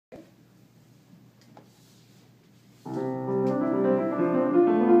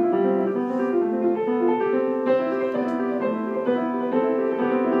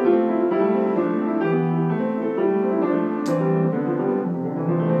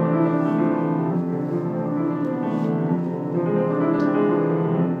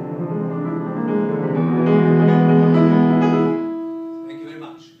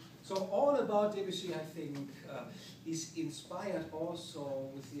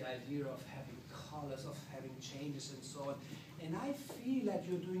the idea of having colors, of having changes and so on. And I feel that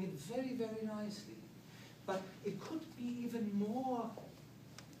you're doing it very, very nicely. But it could be even more,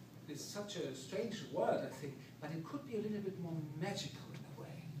 it's such a strange word, I think, but it could be a little bit more magical in a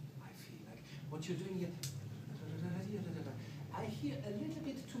way, I feel like. What you're doing here, I hear a little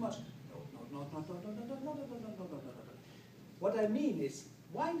bit too much, What I mean is,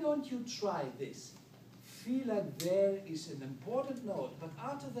 why don't you try this? Feel like there is an important note, but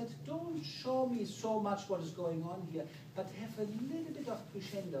after that, don't show me so much what is going on here, but have a little bit of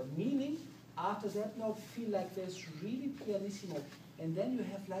crescendo, meaning, after that note, feel like there's really pianissimo, and then you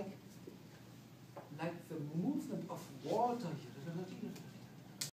have like the movement of water here.